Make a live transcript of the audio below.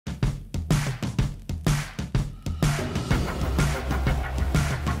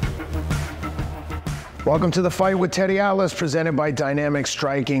Welcome to The Fight with Teddy Atlas, presented by Dynamic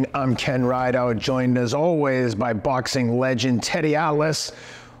Striking. I'm Ken Rideout, joined as always by boxing legend Teddy Atlas.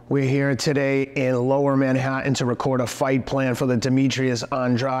 We're here today in Lower Manhattan to record a fight plan for the Demetrius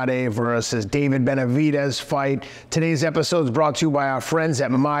Andrade versus David Benavidez fight. Today's episode is brought to you by our friends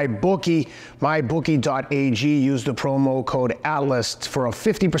at MyBookie, mybookie.ag. Use the promo code ATLAS for a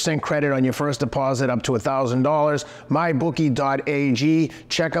 50% credit on your first deposit up to $1,000. mybookie.ag.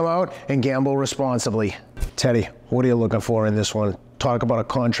 Check them out and gamble responsibly. Teddy, what are you looking for in this one? Talk about a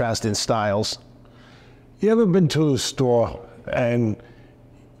contrast in styles. You ever been to a store and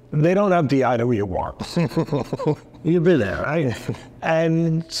they don't have the item you want? You've been there, right?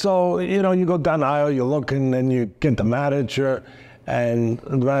 And so, you know, you go down the aisle, you're looking, and you get the manager, and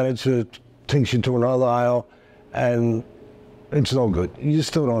the manager takes you to another aisle, and it's no good. You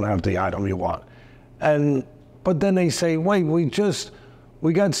still don't have the item you want. But then they say, wait, we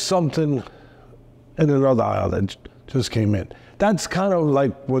got something in another aisle that just came in. That's kind of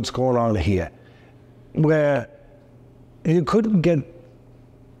like what's going on here, where you couldn't get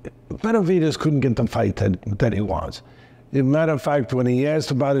Benavidez couldn't get the fight that he wants. As a matter of fact, when he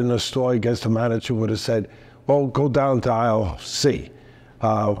asked about it in the store, I guess the manager would have said, well, go down to aisle C.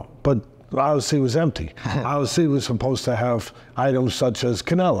 But aisle C was empty. Aisle C was supposed to have items such as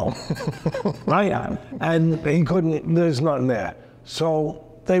Canelo, right? And he couldn't, there's nothing there. So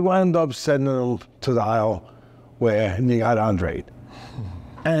they wound up sending him to the aisle where you got Andrade.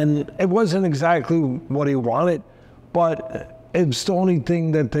 And it wasn't exactly what he wanted, but it's the only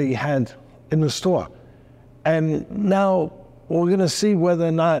thing that they had in the store. And now we're gonna see whether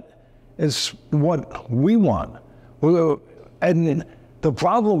or not it's what we want. And the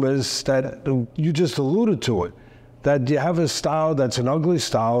problem is that you just alluded to it, that you have a style that's an ugly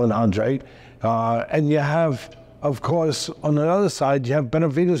style in Andrade, and you have, of course, on the other side, you have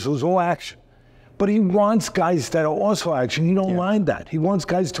Benavidez, who's all action. But he wants guys that are also action. He don't mind that. He wants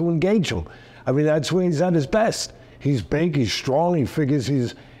guys to engage him. I mean, that's where he's at his best. He's big, he's strong, he figures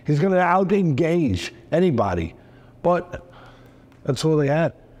he's gonna out-engage anybody. But that's all they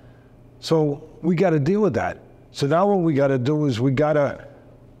had. So we gotta deal with that. So now what we gotta do is we gotta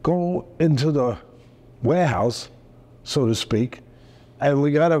go into the warehouse, so to speak, and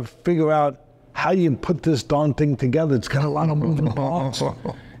we gotta figure out how you put this darn thing together. It's got a lot of moving parts.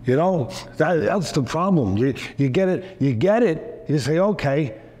 You know, that's the problem. You get it, you say,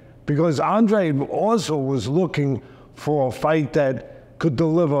 okay, because Andre also was looking for a fight that could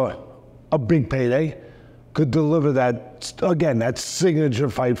deliver a big payday, could deliver that, again, that signature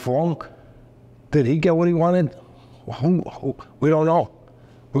fight for him. Did he get what he wanted? We don't know.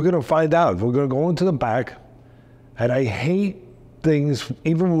 We're gonna find out. We're gonna go into the back, and I hate things,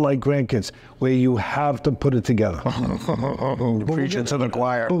 even with my grandkids, where you have to put it together. Preaching to the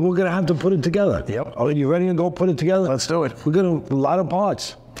choir. But we're gonna have to put it together. Yep. Are you ready to go put it together? Let's do it. We're gonna, a lot of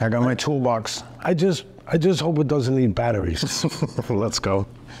parts. I got my toolbox. I just hope it doesn't need batteries. Let's go.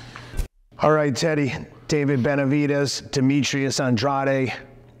 All right, Teddy. David Benavidez, Demetrius Andrade.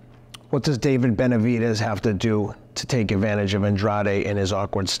 What does David Benavidez have to do to take advantage of Andrade in his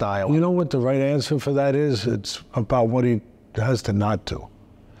awkward style? You know what the right answer for that is? It's about what he has to not do.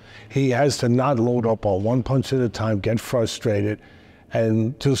 He has to not load up on one punch at a time, get frustrated,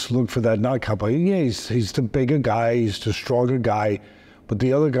 and just look for that knockout. But yeah, he's the bigger guy, he's the stronger guy. But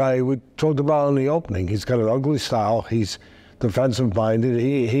the other guy we talked about in the opening, he's got an ugly style. He's defensive-minded.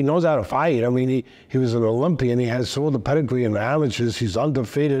 He knows how to fight. I mean, he was an Olympian. He has all the pedigree in the amateurs. He's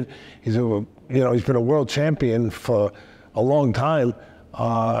undefeated. He's he's been a world champion for a long time.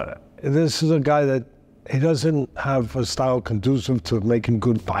 This is a guy that he doesn't have a style conducive to making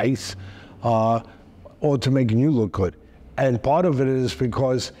good fights or to making you look good. And part of it is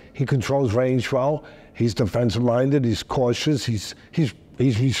because he controls range well. He's defensive-minded. He's cautious. He's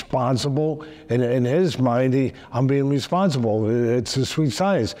responsible. In his mind, I'm being responsible. It's a sweet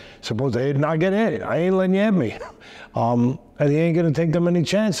science. Suppose they not get hit. I ain't letting you hit me. And he ain't going to take that many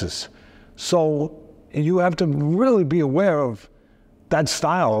chances. So you have to really be aware of that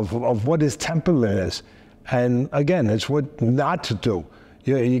style, of what his temperament is. And again, it's what not to do.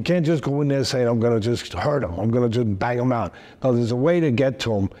 You can't just go in there saying, I'm going to just hurt him. I'm going to just bang him out. No, there's a way to get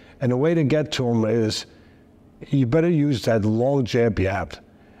to him. And the way to get to him is you better use that long jab you have.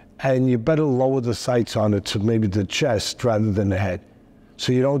 And you better lower the sights on it to maybe the chest rather than the head.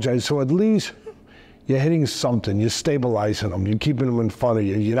 So you don't, so at least you're hitting something. You're stabilizing them. You're keeping them in front of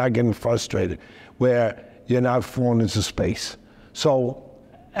you. You're not getting frustrated where you're not falling into space. So,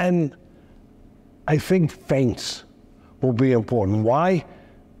 and I think feints will be important. Why?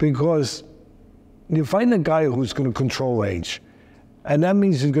 Because you're fighting a guy who's going to control range, and that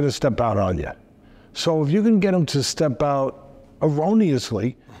means he's going to step out on you. So if you can get him to step out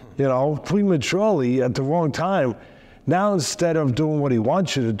erroneously, you know, prematurely at the wrong time, now instead of doing what he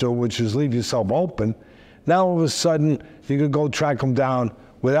wants you to do, which is leave yourself open, now all of a sudden you can go track him down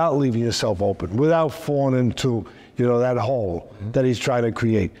without leaving yourself open, without falling into, you know, that hole that he's trying to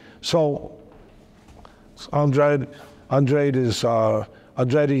create. So Andrade is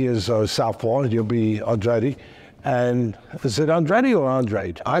southpaw. You'll be Andrade. And is it Andrade or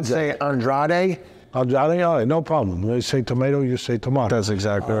Andrade? I'd say Andrade. Andrade, all right, no problem. They say tomato, you say tomato. That's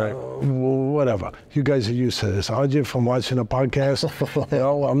exactly right. Whatever. You guys are used to this, aren't you, from watching the podcast? You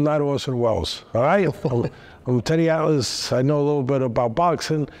know, I'm not Orson Welles, all right? I'm Teddy Atlas. I know a little bit about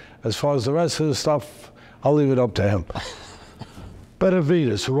boxing. As far as the rest of the stuff, I'll leave it up to him.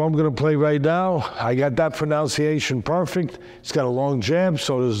 Benavidez, who I'm going to play right now. I got that pronunciation perfect. He's got a long jab,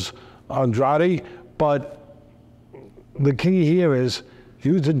 so does Andrade. But the key here is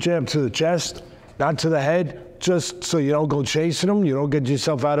use the jab to the chest, not to the head, just so you don't go chasing him, you don't get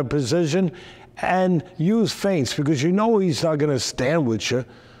yourself out of position, and use feints, because you know he's not going to stand with you.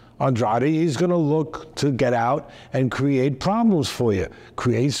 Andrade, he's going to look to get out and create problems for you,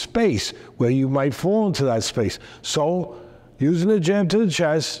 create space where you might fall into that space. So using the jab to the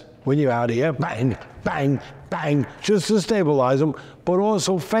chest when you're out here, bang, bang, bang, just to stabilize him, but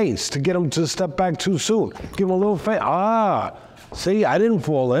also feints to get him to step back too soon. Give him a little feint. Ah, see, I didn't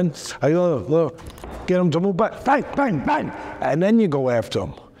fall in. I get him to move back, bang, bang, bang, and then you go after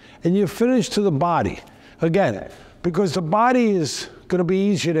him. And you finish to the body. Again, because the body is going to be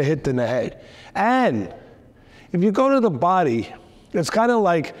easier to hit than the head. And if you go to the body, it's kind of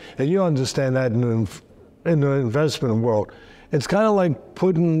like, and you understand that in the investment world, it's kind of like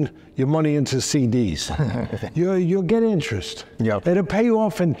putting your money into CDs. You'll get interest. Yep. It'll pay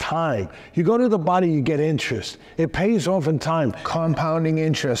off in time. You go to the body, you get interest. It pays off in time. Compounding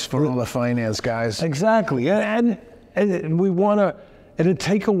interest for all the finance guys. Exactly. And we want to, it'll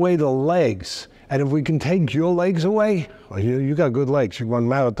take away the legs. And if we can take your legs away, well, you got good legs, you run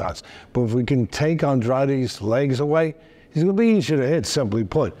marathons. But if we can take Andrade's legs away, he's going to be easier to hit, simply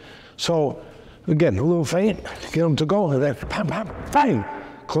put. So, again, a little feint, get him to go, and then bam, bam, bang.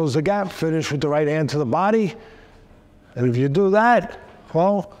 Close the gap, finish with the right hand to the body. And if you do that,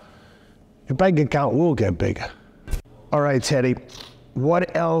 well, your bank account will get bigger. All right, Teddy.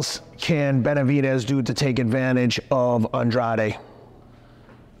 What else can Benavidez do to take advantage of Andrade?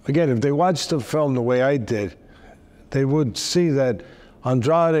 Again, if they watched the film the way I did, they would see that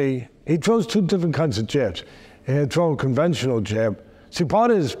Andrade, he throws two different kinds of jabs. He'll throw a conventional jab. See, part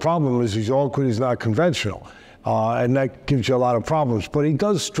of his problem is he's awkward, he's not conventional, and that gives you a lot of problems. But he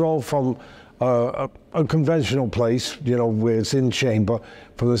does stroll from a conventional place, you know, where it's in chamber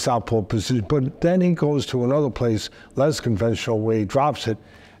from the southpaw position, but then he goes to another place, less conventional, where he drops it,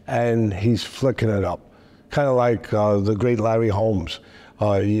 and he's flicking it up. Kind of like the great Larry Holmes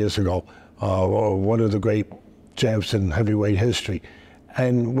years ago, one of the great jabs in heavyweight history.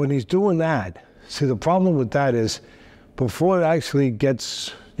 And when he's doing that, see, the problem with that is, before it actually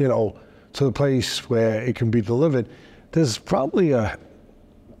gets, you know, to the place where it can be delivered, there's probably a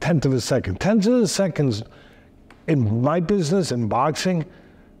tenth of a second. Tenths of a seconds in my business, in boxing,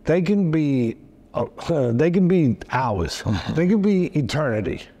 they can be hours. They can be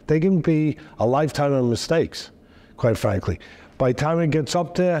eternity. They can be a lifetime of mistakes, quite frankly. By the time it gets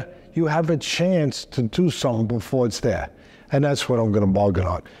up there, you have a chance to do something before it's there. And that's what I'm going to bargain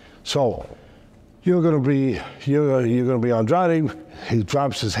on. So you're going to be Andrade. He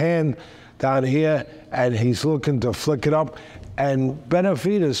drops his hand down here, and he's looking to flick it up. And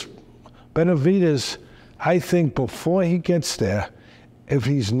Benavidez, I think before he gets there, if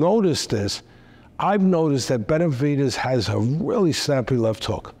he's noticed this, I've noticed that Benavidez has a really snappy left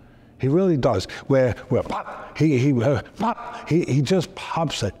hook. He really does. Where pop, he just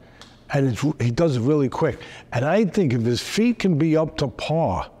pops it, and he does it really quick. And I think if his feet can be up to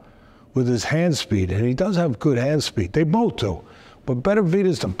par with his hand speed, and he does have good hand speed, they both do. But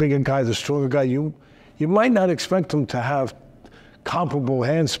Benavidez, the bigger guy, the stronger guy, you might not expect him to have comparable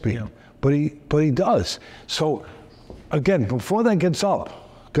hand speed, yeah, but he does. So again, before that gets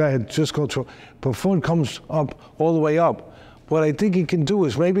up, go ahead, just go through. Before it comes up all the way up, what I think he can do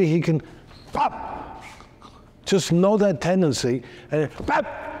is maybe he can pop, just know that tendency, and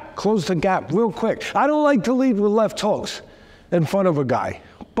pop, close the gap real quick. I don't like to lead with left hooks in front of a guy,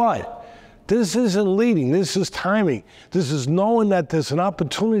 but this isn't leading, this is timing. This is knowing that there's an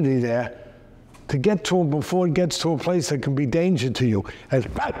opportunity there to get to him before it gets to a place that can be danger to you,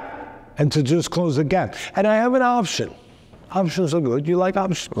 and to just close the gap. And I have an option. Options are good. You like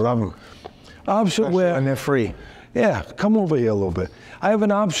options? Love them. Option where... And they're free. Yeah, come over here a little bit. I have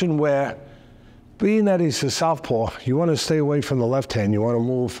an option where being that he's a southpaw, you want to stay away from the left hand. You want to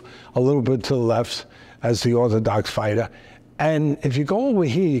move a little bit to the left as the orthodox fighter. And if you go over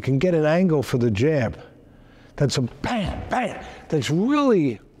here, you can get an angle for the jab. That's a bang, bang. That's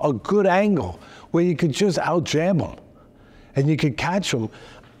really a good angle where you could just out-jab him. And you could catch him,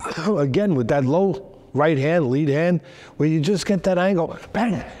 again, with that low right hand, lead hand, where you just get that angle,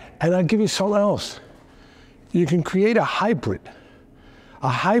 bang. And I'll give you something else. You can create a hybrid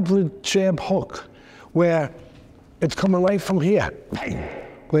jab hook, where it's coming right from here, bang,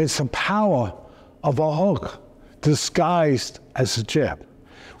 where it's the power of a hook disguised as a jab,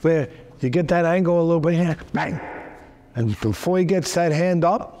 where you get that angle a little bit here, bang, and before he gets that hand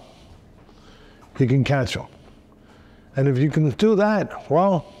up, you can catch him. And if you can do that,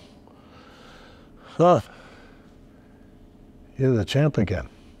 well, you're the champ again.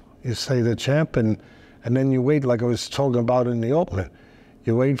 You say the champ, and then you wait, like I was talking about in the opening.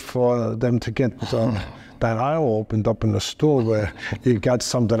 You wait for them to get that aisle opened up in the store where you got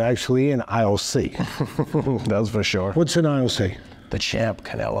something actually in aisle C. That's for sure. What's in aisle C? The champ,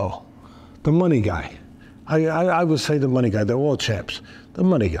 Canelo. The money guy. I would say the money guy. They're all champs. The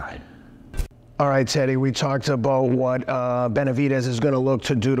money guy. All right, Teddy, we talked about what Benavidez is going to look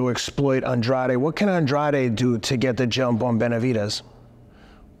to do to exploit Andrade. What can Andrade do to get the jump on Benavidez?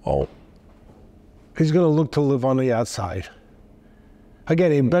 Oh, he's going to look to live on the outside.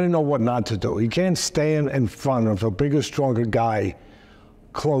 Again, he better know what not to do. He can't stand in front of a bigger, stronger guy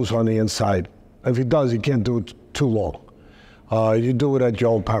close on the inside. If he does, he can't do it too long. You do it at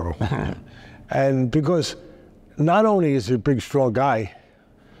your own peril. And because not only is he a big, strong guy,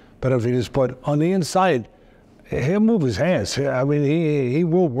 Benavidez, but on the inside, he'll move his hands. I mean, he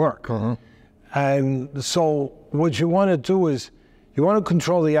will work. And so what you want to do is you want to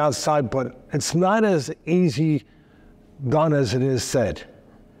control the outside, but it's not as easy done as it is said,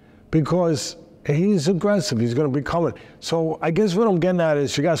 because he's aggressive. He's going to be coming. So I guess what I'm getting at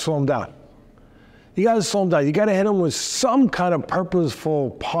is you got to slow him down. You got to slow him down. You got to hit him with some kind of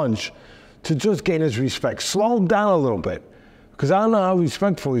purposeful punch to just gain his respect. Slow him down a little bit, because I don't know how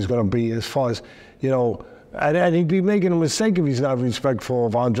respectful he's going to be as far as, you know, and he'd be making a mistake if he's not respectful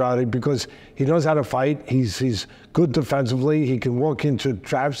of Andrade, because he knows how to fight. He's good defensively. He can walk into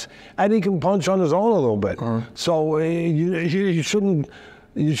traps, and he can punch on his own a little bit. So you shouldn't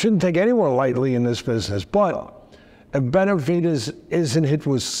take anyone lightly in this business. But if Benavidez isn't hit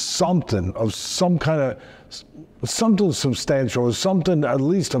with something of some kind of something substantial, or something at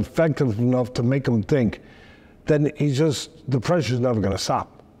least effective enough to make him think, then the pressure's never going to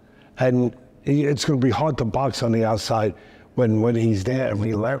stop. And it's going to be hard to box on the outside when he's there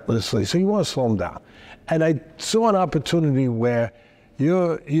relentlessly. So you want to slow him down. And I saw an opportunity where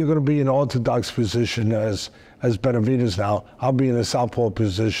you're going to be in orthodox position as Benavidez now. I'll be in a southpaw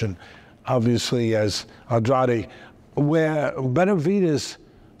position, obviously, as Andrade, where Benavidez,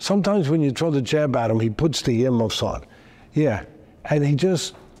 sometimes when you throw the jab at him, he puts the earmuffs on. Yeah, and he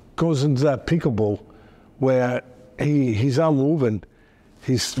just goes into that peekaboo where he's not moving.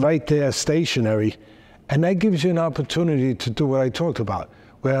 He's right there stationary, and that gives you an opportunity to do what I talked about,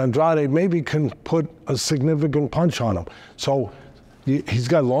 where Andrade maybe can put a significant punch on him. So he's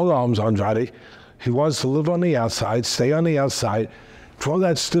got long arms, Andrade. He wants to live on the outside, stay on the outside, throw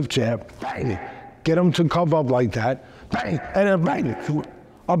that stiff jab, bang, get him to cover up like that, bang, and then bang,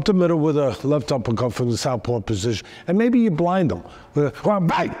 up the middle with a left uppercut from the southpaw position, and maybe you blind him with a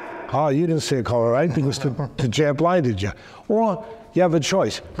bang. Oh, you didn't see it coming, right? Because the jab blinded you. Or you have a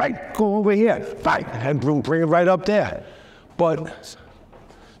choice, right? Go over here, right, and bring it right up there. But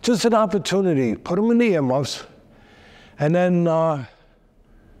just an opportunity, put them in the earmuffs, and then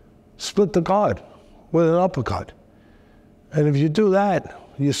split the guard with an uppercut. And if you do that,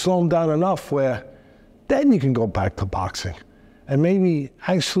 you slow them down enough where then you can go back to boxing. And maybe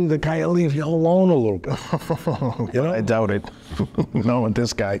actually the guy will leave you alone a little bit. You know? I doubt it. Not with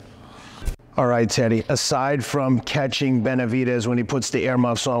this guy. All right, Teddy, aside from catching Benavidez when he puts the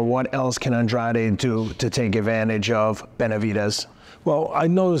earmuffs on, what else can Andrade do to take advantage of Benavidez? Well, I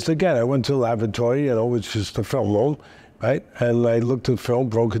noticed again, I went to the laboratory, you know, which is the film room, right? And I looked at film,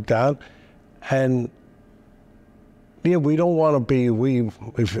 broke it down, and yeah, we don't want to be,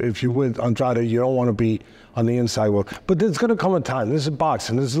 if you're with Andrade, you don't want to be on the inside world. But there's going to come a time, this is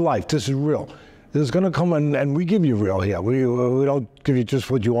boxing, this is life, this is real. There's going to come, and we give you real here. We don't give you just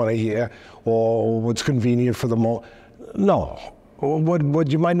what you want to hear or what's convenient for the moment. No,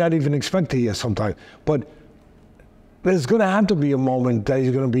 what you might not even expect to hear sometimes. But there's going to have to be a moment that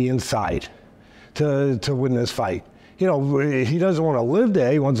he's going to be inside to win this fight. You know, he doesn't want to live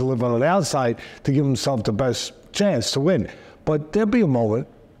there. He wants to live on the outside to give himself the best chance to win. But there'll be a moment,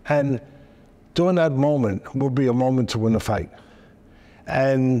 and during that moment will be a moment to win the fight.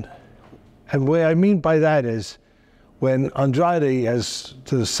 And what I mean by that is when Andrade, as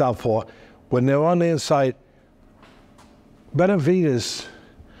to the southpaw, when they're on the inside, Benavidez,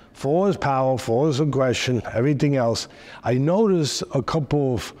 for all his power, for all his aggression, everything else, I noticed a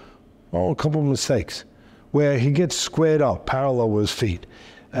couple of mistakes where he gets squared up, parallel with his feet.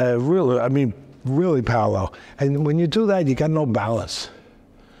 Really parallel. And when you do that, you got no balance.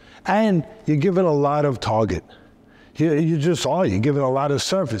 And you're giving a lot of target. You just are. You're giving a lot of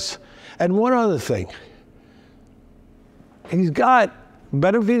surface. And one other thing.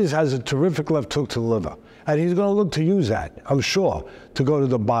 Benavidez has a terrific left hook to the liver. And he's going to look to use that, I'm sure, to go to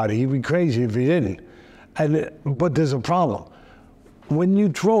the body. He'd be crazy if he didn't. But there's a problem. When you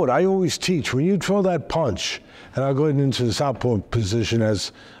throw it, I always teach, when you throw that punch, and I'll go into the southpaw position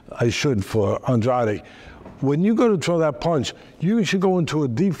as I should for Andrade, when you go to throw that punch, you should go into a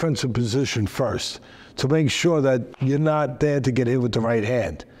defensive position first to make sure that you're not there to get hit with the right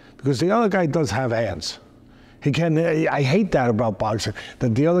hand. Because the other guy does have hands. I hate that about boxing,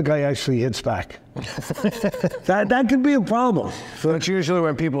 that the other guy actually hits back. that could be a problem. So it's usually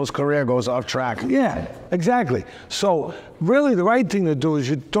when people's career goes off track. Yeah, exactly. So really the right thing to do is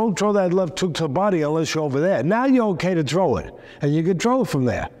you don't throw that left hook to the body unless you're over there. Now you're okay to throw it, and you can throw it from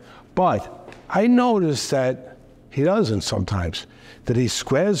there. But I noticed that he doesn't sometimes, that he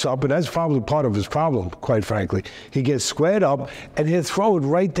squares up, and that's probably part of his problem, quite frankly. He gets squared up, and he'll throw it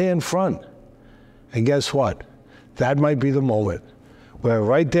right there in front. And guess what? That might be the moment where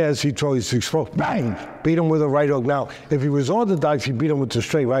right there as he throws, he's exposed, bang, beat him with a right hook. Now, if he was orthodox, he'd beat him with the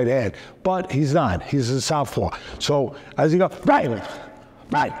straight right hand, but he's not. He's a southpaw. So as he goes, bang,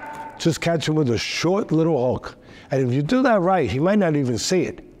 bang, just catch him with a short little hook. And if you do that right, he might not even see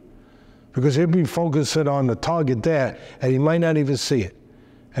it because he'll be focusing on the target there, and he might not even see it.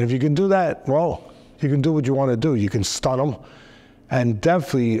 And if you can do that, well, you can do what you want to do. You can stun him and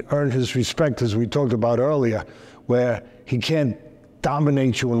definitely earn his respect, as we talked about earlier, where he can't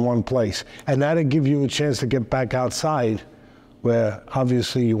dominate you in one place. And that'll give you a chance to get back outside where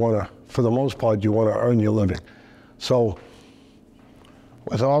obviously you want to, for the most part, you want to earn your living. So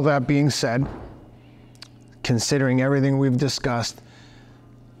with all that being said, considering everything we've discussed,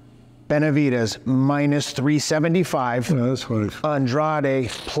 Benavidez minus 375. Yeah, that's what it is. Andrade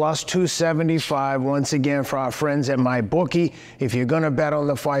plus 275. Once again, for our friends at MyBookie, if you're going to bet on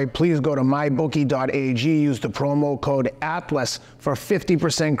the fight, please go to mybookie.ag. Use the promo code ATLAS for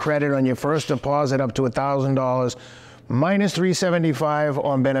 50% credit on your first deposit up to $1,000. Minus 375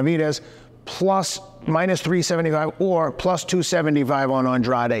 on Benavidez, plus minus 375 or plus 275 on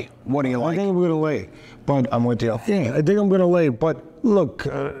Andrade. What do you like? I think I'm going to lay, but I'm with you. Yeah, I think I'm going to lay, but look,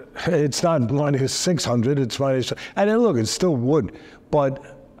 it's not minus 600, it's minus, and then look, it still would,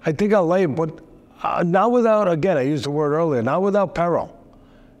 but I think I'll lay, but not without, again, I used the word earlier, not without peril.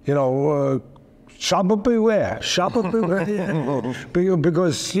 You know, shopper beware, shopper beware.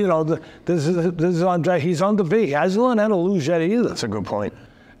 Because, you know, this is Andre, he's on the V. He hasn't learned how to lose yet either. That's a good point.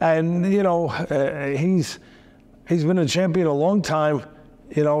 And, you know, he's been a champion a long time.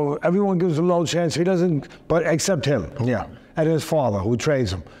 You know, everyone gives him no chance. He doesn't, but except him. Yeah. And his father, who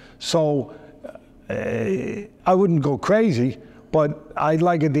trains him. So I wouldn't go crazy, but I'd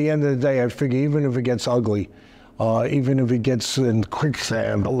like at the end of the day, I figure even if it gets ugly, even if it gets in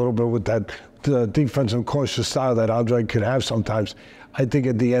quicksand a little bit with that defensive cautious style that Andre could have sometimes, I think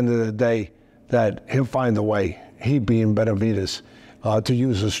at the end of the day that he'll find a way, he being Benavidez, to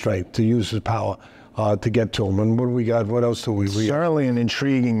use his strength, to use his power, to get to him. And what do we got? What else do we read? Certainly an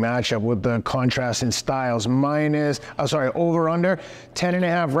intriguing matchup with the contrast in styles. Over under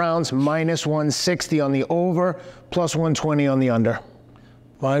 10.5 rounds, minus 160 on the over, plus 120 on the under.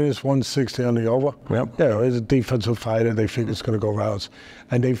 Minus 160 on the over? Yep. Yeah, he's a defensive fighter. They figure it's going to go rounds.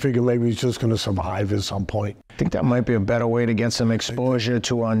 And they figure maybe he's just going to survive at some point. I think that might be a better way to get some exposure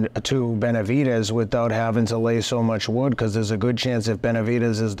to Benavidez without having to lay so much wood, because there's a good chance if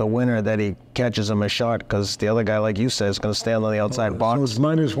Benavidez is the winner that he catches him a shot, because the other guy, like you said, is going to stand on the outside box. So it's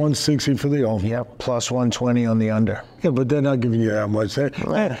minus 160 for the over. Yep, plus 120 on the under. Yeah, but they're not giving you that much.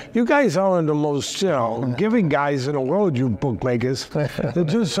 You guys aren't the most, you know, giving guys in the world, you bookmakers.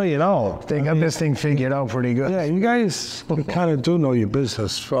 Just so you know. They got this thing figured out pretty good. Yeah, you guys kind of do know your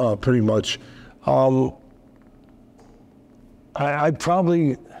business pretty much. I'd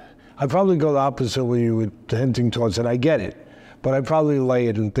probably go the opposite way you were hinting towards it. I get it, but I'd probably lay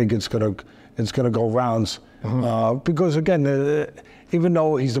it and think it's gonna go rounds. Because again, even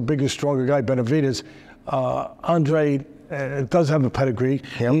though he's the biggest, stronger guy, Benavidez, Andre does have a pedigree.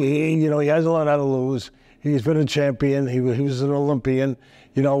 Yep. He hasn't learned how to lose. He's been a champion. He was an Olympian.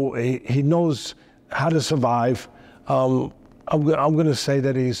 You know, he knows how to survive. I'm going to say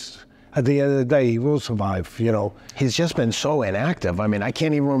that at the end of the day, he will survive, you know. He's just been so inactive. I mean, I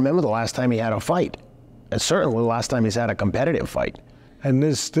can't even remember the last time he had a fight. And certainly the last time he's had a competitive fight. And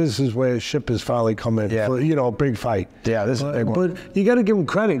this is where ship has finally come in for, you know, a big fight. Yeah, this is a big one. But you got to give him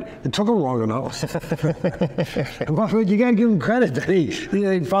credit. It took him long enough. But you got to give him credit that he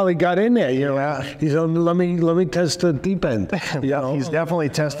finally got in there. You know, he's on. Let me test the deep end. You know? He's definitely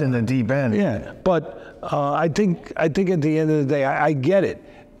testing the deep end. Yeah, but I think at the end of the day, I get it.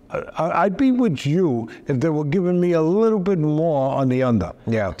 I'd be with you if they were giving me a little bit more on the under.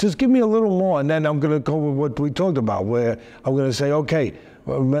 Yeah. Just give me a little more, and then I'm going to go with what we talked about, where I'm going to say, okay,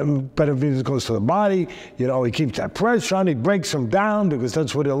 Benavidez goes to the body, you know, he keeps that pressure on, he breaks him down, because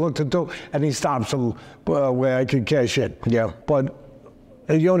that's what he'll look to do, and he stops him where I can cash in. Yeah. But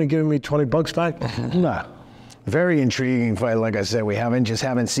are you only giving me $20 back? Nah. Very intriguing fight. Like I said, we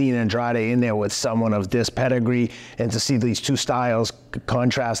haven't seen Andrade in there with someone of this pedigree, and to see these two styles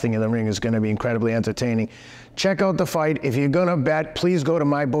contrasting in the ring is going to be incredibly entertaining. Check out the fight. If you're going to bet, please go to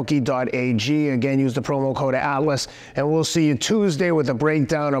mybookie.ag. Again, use the promo code ATLAS, and we'll see you Tuesday with a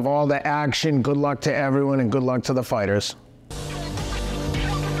breakdown of all the action. Good luck to everyone, and good luck to the fighters.